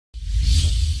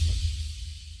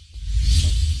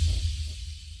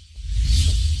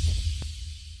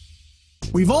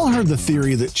We've all heard the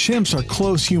theory that chimps are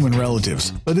close human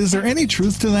relatives, but is there any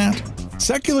truth to that?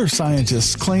 Secular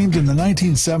scientists claimed in the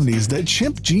 1970s that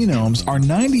chimp genomes are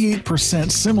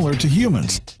 98% similar to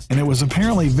humans, and it was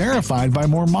apparently verified by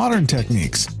more modern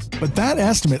techniques. But that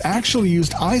estimate actually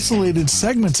used isolated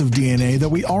segments of DNA that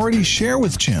we already share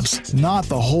with chimps, not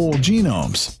the whole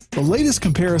genomes. The latest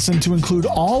comparison to include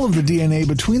all of the DNA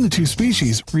between the two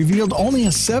species revealed only a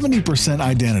 70%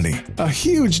 identity, a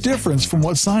huge difference from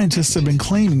what scientists have been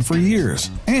claiming for years.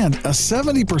 And a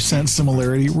 70%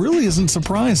 similarity really isn't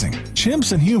surprising.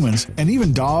 Chimps and humans, and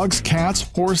even dogs,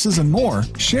 cats, horses, and more,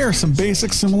 share some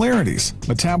basic similarities: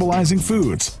 metabolizing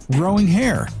foods, growing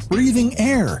hair, breathing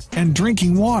air, and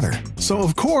drinking water. So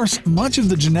of course, much of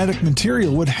the genetic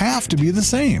material would have to be the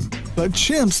same. But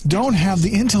chimps don't have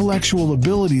the intellectual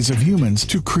abilities of humans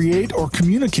to create or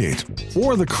communicate,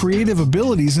 or the creative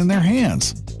abilities in their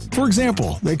hands. For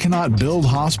example, they cannot build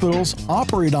hospitals,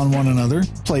 operate on one another,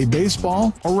 play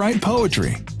baseball, or write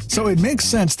poetry. So it makes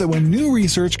sense that when new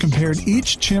research compared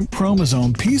each chimp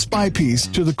chromosome piece by piece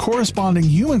to the corresponding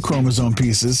human chromosome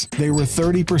pieces, they were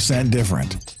 30%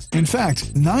 different. In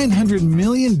fact, 900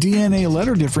 million DNA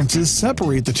letter differences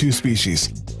separate the two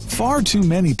species. Far too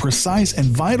many precise and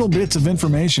vital bits of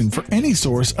information for any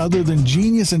source other than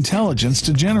genius intelligence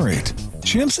to generate.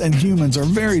 Chimps and humans are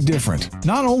very different,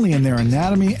 not only in their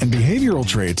anatomy and behavioral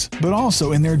traits, but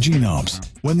also in their genomes.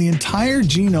 When the entire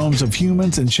genomes of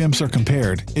humans and chimps are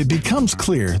compared, it becomes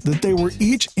clear that they were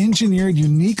each engineered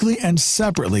uniquely and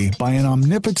separately by an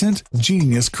omnipotent,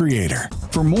 genius creator.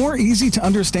 For more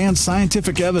easy-to-understand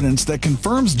scientific evidence that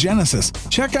confirms Genesis,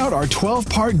 check out our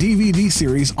 12-part DVD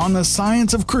series on the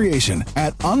science of creation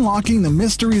at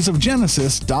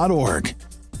unlockingthemysteriesofgenesis.org.